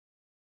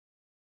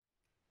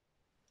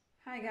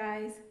Hi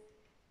guys,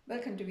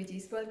 welcome to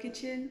Viji's World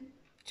Kitchen.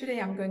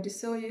 Today I'm going to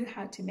show you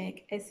how to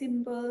make a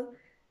simple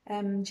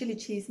chili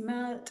cheese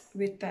melt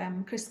with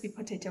crispy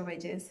potato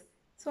wedges.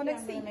 So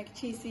let's see. I'm going to make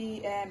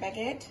cheesy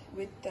baguette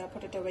with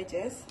potato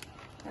wedges.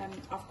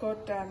 I've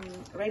got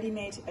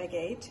ready-made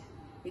baguette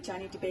which I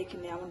need to bake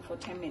in the oven for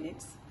 10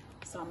 minutes.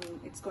 So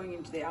it's going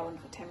into the oven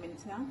for 10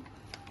 minutes now.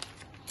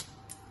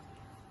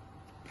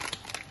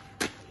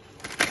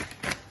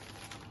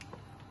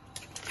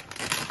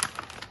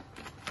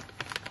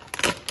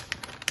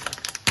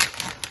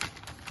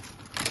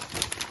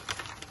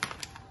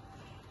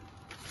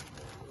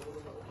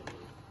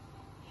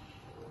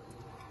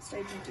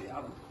 Straight into the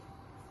oven.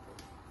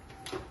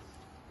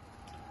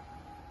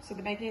 So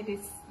the baguette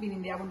is been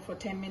in the oven for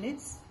 10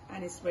 minutes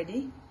and it's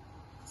ready.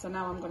 So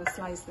now I'm going to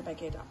slice the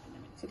baguette up in a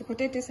minute. So the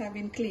potatoes have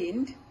been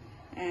cleaned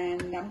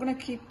and I'm going to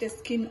keep the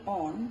skin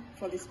on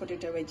for these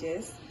potato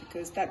wedges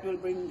because that will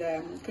bring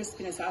the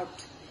crispiness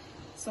out.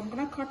 So I'm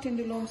going to cut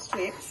into long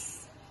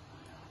strips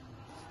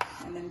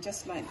and then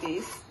just like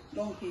this,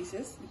 long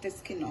pieces with the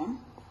skin on.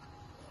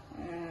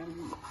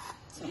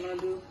 So I'm going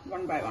to do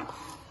one by one.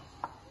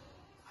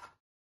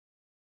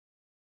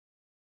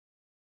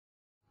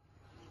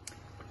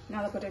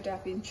 Now the potato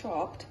have been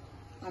chopped,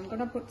 I'm going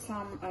to put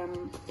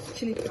some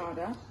chili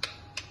powder,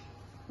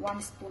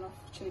 1 spoon of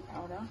chili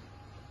powder,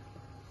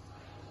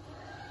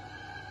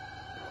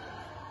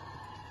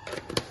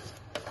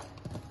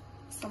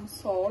 some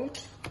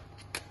salt,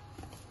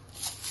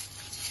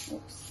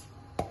 oops,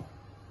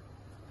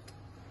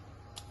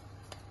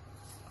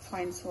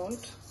 fine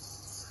salt,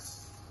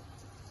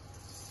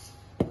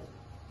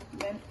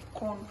 then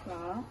corn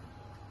flour.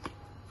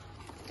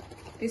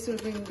 This will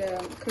bring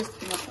the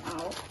crispiness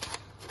out.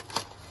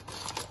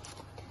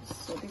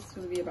 So this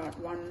will be about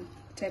 1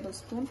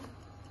 tablespoon.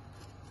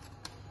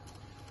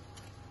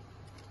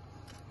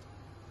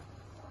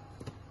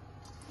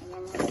 And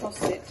I'm going to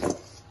toss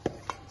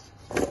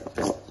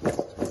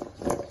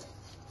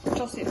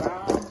it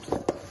around,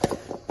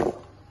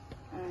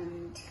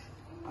 and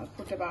I'll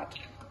put about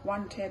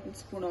 1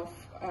 tablespoon of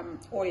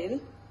oil.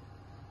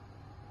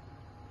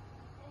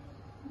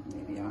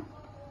 There we are.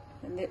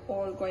 And they're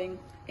all going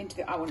into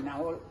the oven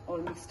now, all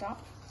mixed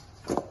up.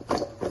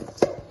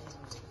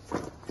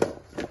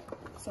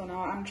 So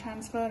now I'm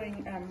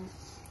transferring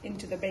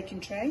into the baking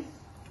tray.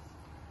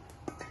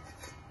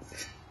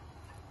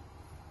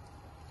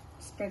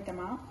 Spread them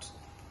out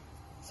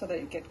so that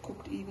it gets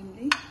cooked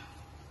evenly.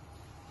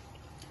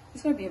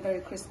 It's going to be a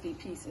very crispy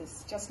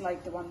pieces, just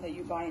like the one that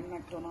you buy in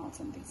McDonald's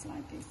and things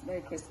like this.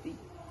 Very crispy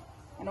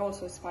and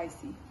also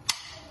spicy.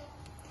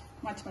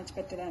 Much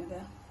better than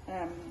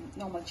the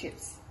normal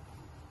chips.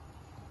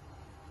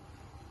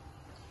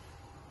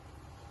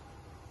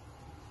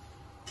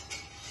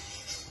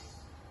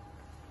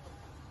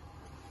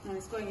 And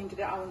it's going into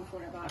the oven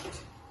for about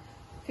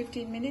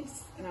 15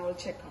 minutes and I will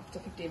check after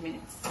 15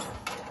 minutes.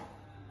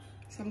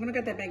 So I'm going to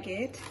get the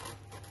baguette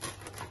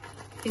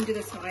into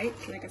the side,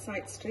 like a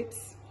side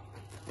strips.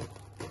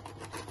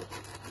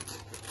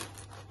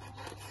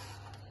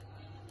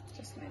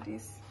 Just like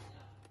this.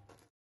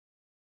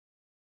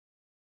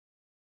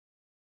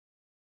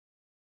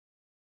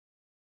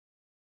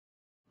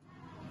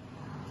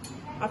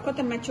 I've got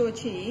the mature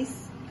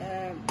cheese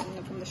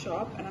from the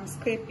shop and I'm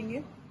scraping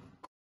it.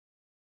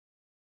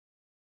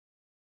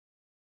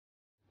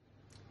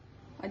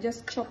 I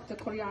just chopped the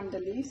coriander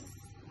leaves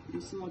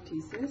in small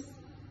pieces.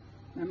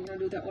 I'm going to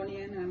do the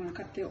onion and I'm going to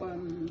cut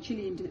the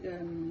chili into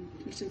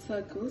little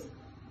circles.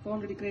 I've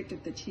already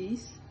grated the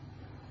cheese.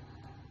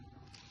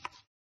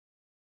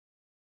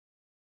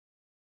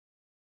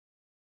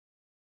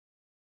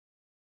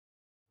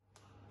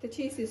 The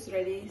cheese is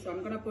ready, so I'm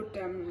going to put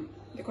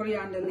the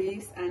coriander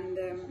leaves and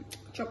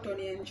chopped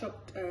onion,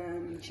 chopped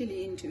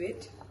chili into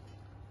it,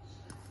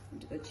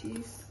 into the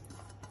cheese.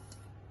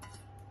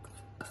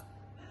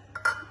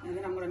 And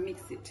then I'm going to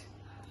mix it.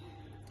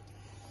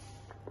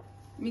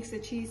 Mix the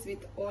cheese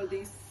with all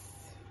these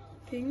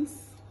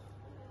things.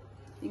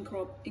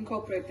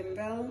 Incorporate them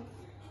well.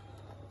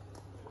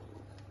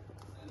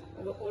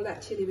 All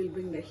that chili will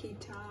bring the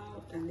heat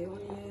out, and the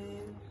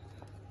onion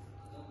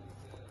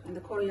and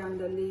the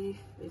coriander leaf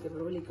will give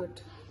a really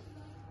good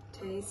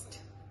taste.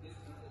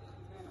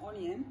 And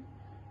onion,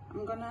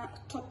 I'm going to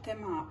top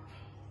them up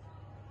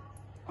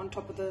on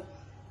top of the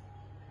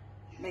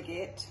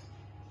baguette.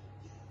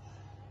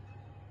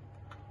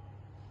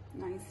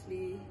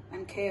 Nicely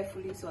and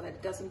carefully so that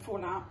it doesn't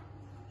fall out.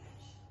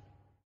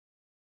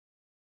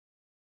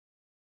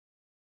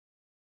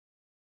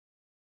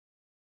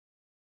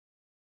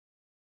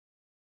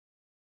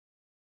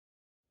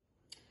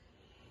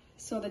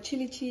 So the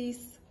chili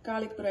cheese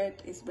garlic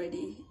bread is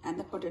ready and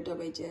the potato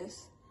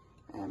wedges.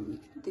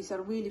 These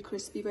are really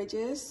crispy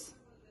wedges.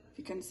 If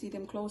you can see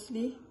them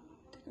closely,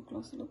 take a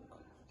closer look.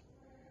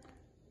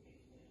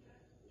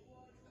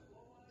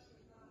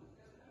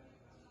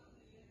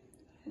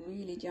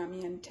 Really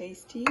yummy and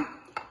tasty.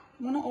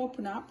 I'm going to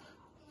open up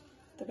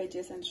the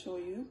wedges and show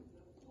you.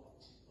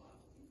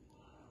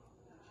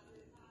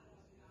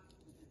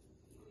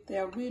 They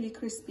are really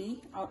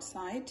crispy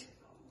outside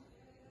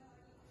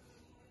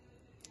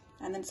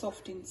and then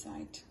soft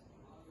inside.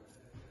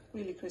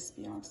 Really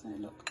crispy outside,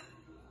 look.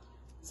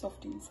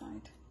 Soft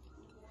inside.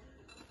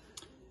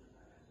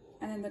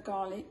 And then the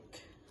garlic,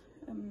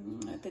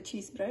 the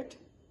cheese bread.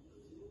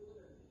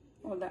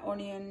 All the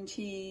onion,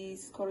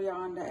 cheese,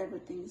 coriander,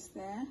 everything's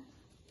there.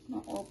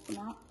 Now open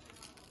up.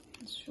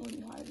 I'll show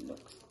you how it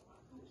looks.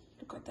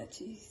 Look at that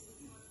cheese.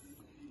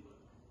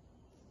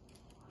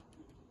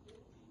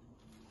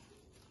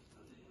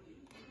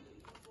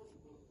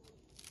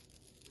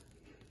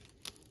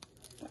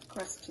 That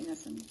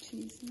crustiness and the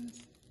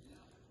cheesiness.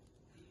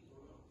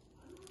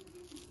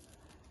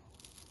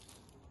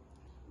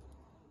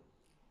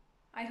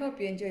 I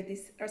hope you enjoyed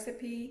this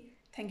recipe.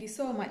 Thank you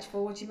so much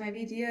for watching my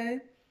video.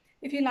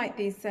 If you like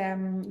this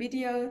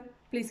video,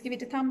 please give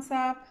it a thumbs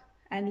up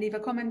and leave a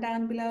comment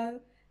down below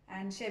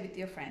and share with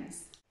your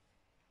friends.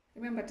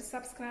 Remember to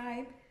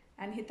subscribe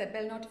and hit that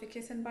bell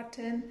notification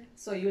button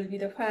so you'll be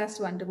the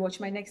first one to watch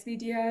my next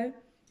video.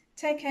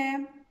 Take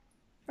care.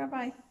 Bye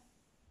bye.